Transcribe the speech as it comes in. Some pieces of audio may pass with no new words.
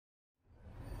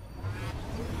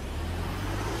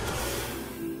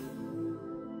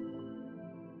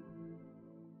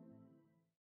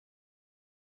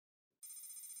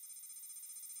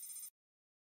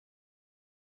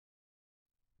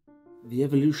The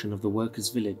evolution of the workers'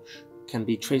 village can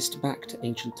be traced back to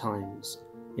ancient times,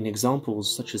 in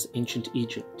examples such as ancient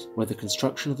Egypt, where the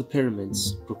construction of the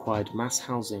pyramids required mass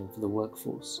housing for the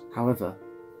workforce. However,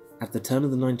 at the turn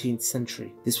of the 19th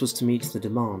century, this was to meet the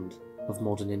demand of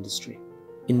modern industry.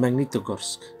 In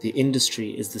Magnitogorsk, the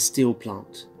industry is the steel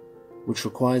plant, which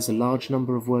requires a large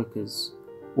number of workers,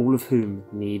 all of whom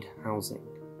need housing.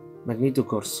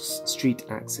 Magnitogorsk's street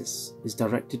axis is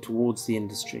directed towards the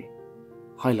industry,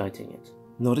 highlighting it.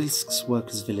 Norilsk's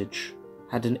workers' village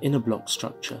had an inner block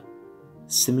structure,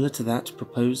 similar to that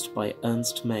proposed by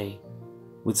Ernst May,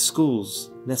 with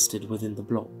schools nested within the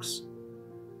blocks.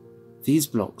 These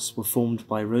blocks were formed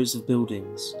by rows of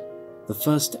buildings, the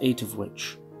first 8 of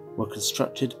which were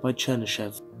constructed by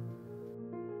Chernyshev.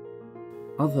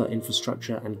 Other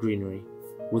infrastructure and greenery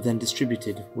were then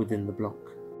distributed within the block.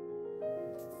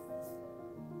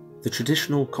 The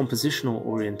traditional compositional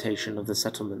orientation of the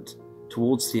settlement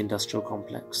towards the industrial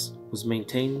complex was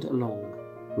maintained along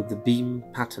with the beam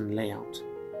pattern layout.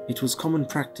 It was common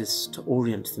practice to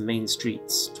orient the main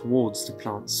streets towards the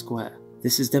plant's square.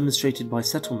 This is demonstrated by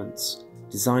settlements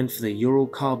designed for the Ural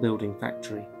car building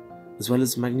factory, as well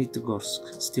as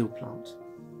Magnitogorsk steel plant.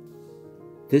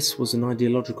 This was an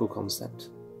ideological concept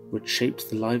which shaped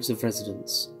the lives of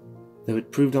residents. Though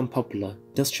it proved unpopular,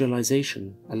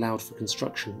 industrialization allowed for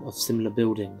construction of similar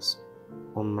buildings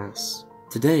en masse.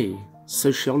 Today,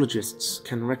 sociologists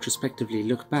can retrospectively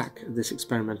look back at this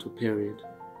experimental period,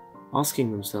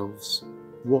 asking themselves,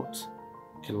 what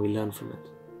can we learn from it?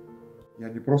 Я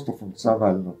не просто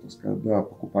функционально, так сказать, да,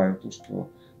 покупаю то, что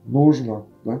нужно,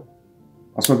 да,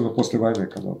 особенно после войны,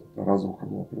 когда разруха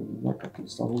была проведена, как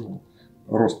установлено,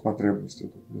 рост потребностей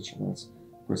тут начинается,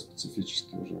 такой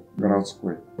специфический уже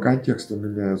городской. Контексты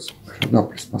меняются, да,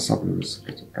 приспосабливаются к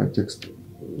этим контекстам.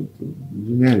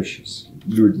 Меняющиеся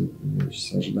люди,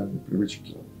 меняющиеся ожидания,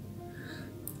 привычки,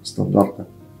 стандарты,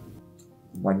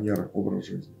 манеры, образ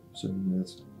жизни. Все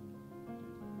меняется.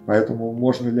 Поэтому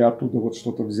можно ли оттуда вот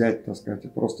что-то взять, так сказать, и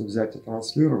просто взять и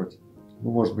транслировать?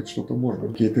 Ну, может быть, что-то можно.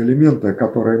 Какие-то элементы,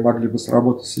 которые могли бы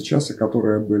сработать сейчас и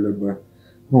которые были бы,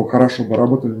 ну, хорошо бы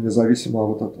работали независимо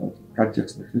от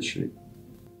контекстных вещей.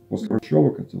 После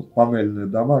хрущевок эти вот панельные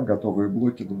дома, готовые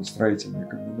блоки, домостроительные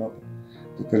комбинаты.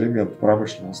 Этот элемент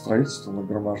промышленного строительства,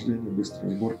 нагромождения,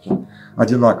 быстрой сборки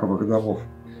одинаковых домов.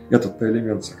 Этот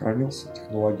элемент сохранился,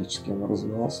 технологически он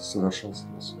развивался,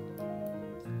 совершенствовался.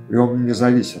 И он не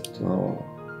зависит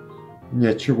ни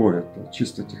от чего, это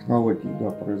чисто технологии,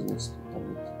 да, производства там,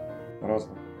 вот,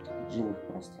 разных жилых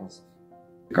пространств.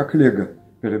 Как лего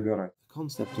перебирать. The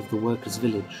concept of the workers'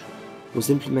 village was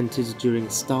implemented during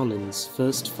Stalin's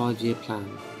first 5-year plan,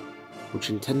 which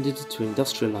intended to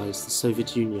industrialize the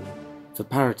Soviet Union for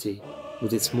parity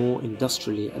with its more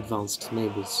industrially advanced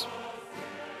neighbors.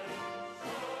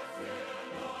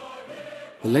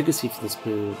 The legacy for this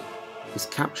period is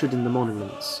captured in the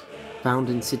monuments found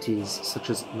in cities such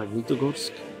as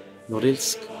Magnitogorsk,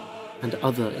 Norilsk, and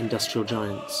other industrial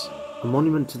giants. A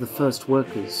monument to the first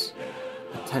workers,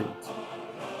 a tent,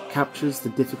 captures the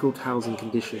difficult housing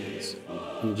conditions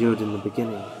endured in the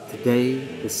beginning. Today,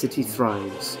 the city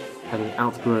thrives, having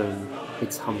outgrown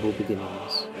its humble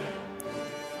beginnings.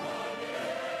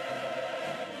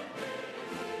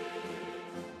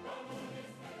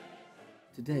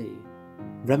 Today,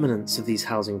 remnants of these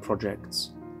housing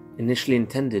projects, initially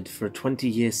intended for a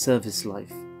 20-year service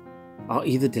life, are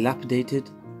either dilapidated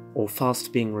or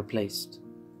fast being replaced.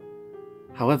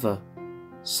 However,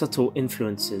 subtle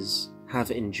influences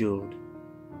have endured.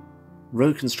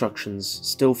 Row constructions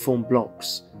still form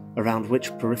blocks around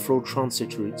which peripheral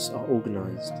transit routes are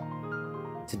organized.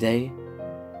 Today,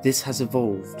 this has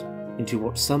evolved into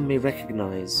what some may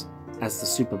recognize as the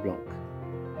superblock.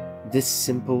 This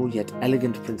simple yet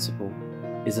elegant principle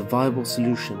is a viable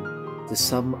solution to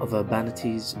some of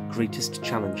urbanity's greatest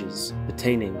challenges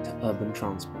pertaining to urban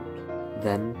transport.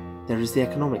 Then there is the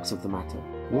economics of the matter.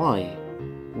 Why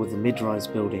were the mid-rise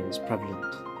buildings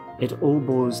prevalent? It all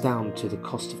boils down to the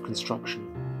cost of construction.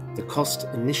 The cost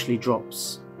initially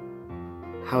drops.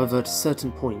 However, at a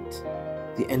certain point,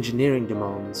 the engineering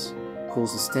demands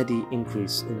cause a steady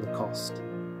increase in the cost.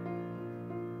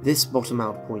 This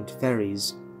bottom-out point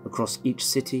varies across each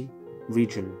city,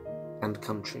 region, and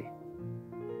country.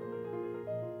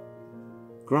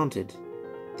 Granted,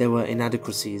 there were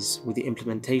inadequacies with the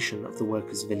implementation of the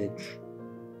workers' village.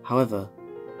 However,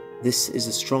 this is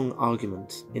a strong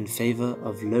argument in favour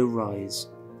of low-rise,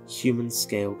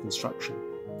 human-scale construction.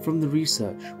 From the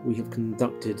research we have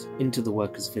conducted into the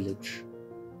workers' village,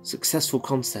 successful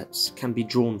concepts can be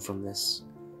drawn from this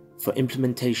for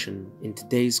implementation in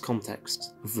today's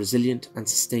context of resilient and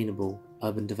sustainable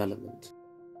urban development.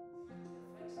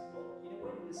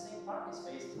 parking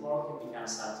space, tomorrow can become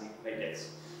something like this.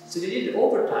 So they did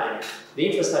over time, the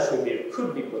infrastructure we built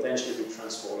could be potentially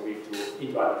transformed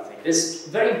into other things. This is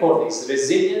very important, is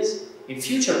resilience in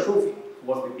future-proofing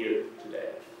what we build today.